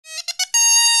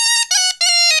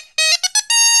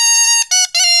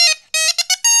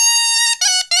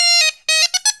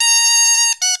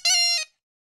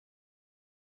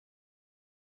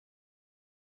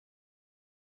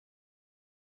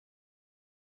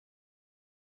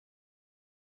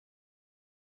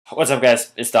What's up,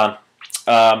 guys? It's Don.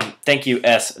 Thank you,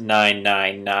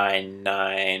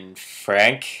 S9999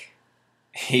 Frank.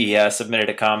 He submitted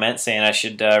a comment saying I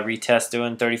should retest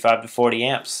doing 35 to 40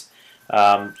 amps.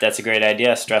 That's a great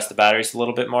idea. Stress the batteries a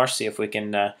little bit more, see if we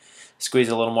can squeeze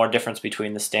a little more difference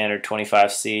between the standard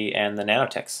 25C and the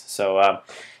nanotechs. So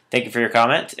thank you for your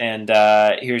comment, and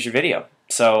here's your video.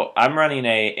 So I'm running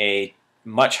a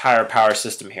much higher power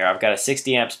system here. I've got a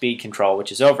 60 amp speed control,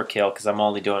 which is overkill because I'm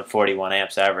only doing 41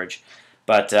 amps average.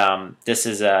 But this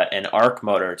is an arc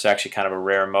motor. It's actually kind of a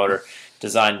rare motor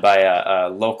designed by a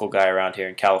local guy around here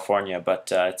in California.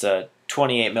 But it's a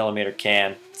 28 millimeter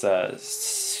can. It's a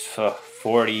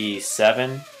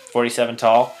 47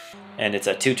 tall, and it's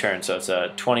a 2-turn, so it's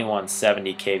a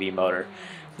 2170 kV motor.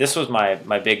 This was my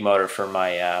big motor for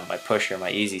my my pusher,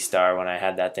 my Easy Star, when I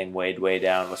had that thing weighed way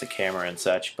down with a camera and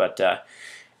such. But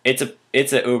it's a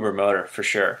Uber motor for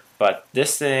sure. But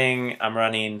this thing I'm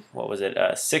running, what was it,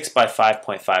 a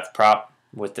 6x5.5 prop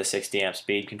with the 60 amp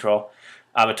speed control.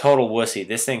 I'm a total wussy.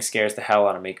 This thing scares the hell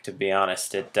out of me, to be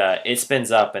honest. It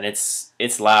spins up, and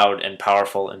it's loud and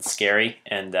powerful and scary.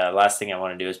 And last thing I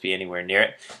want to do is be anywhere near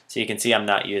it. So you can see I'm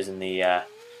not using the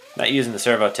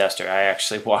servo tester. I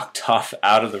actually walked off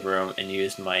out of the room and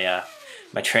used my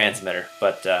my transmitter.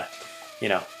 But you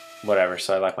know, whatever.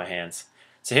 So I like my hands.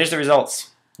 So here's the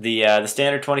results. The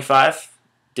standard 25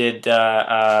 did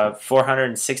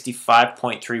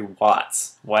 465.3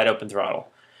 watts, wide open throttle.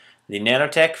 The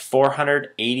nanotech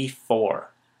 484.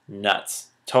 Nuts.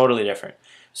 Totally different.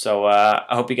 So I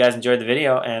hope you guys enjoyed the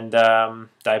video, and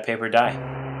die paper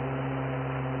die.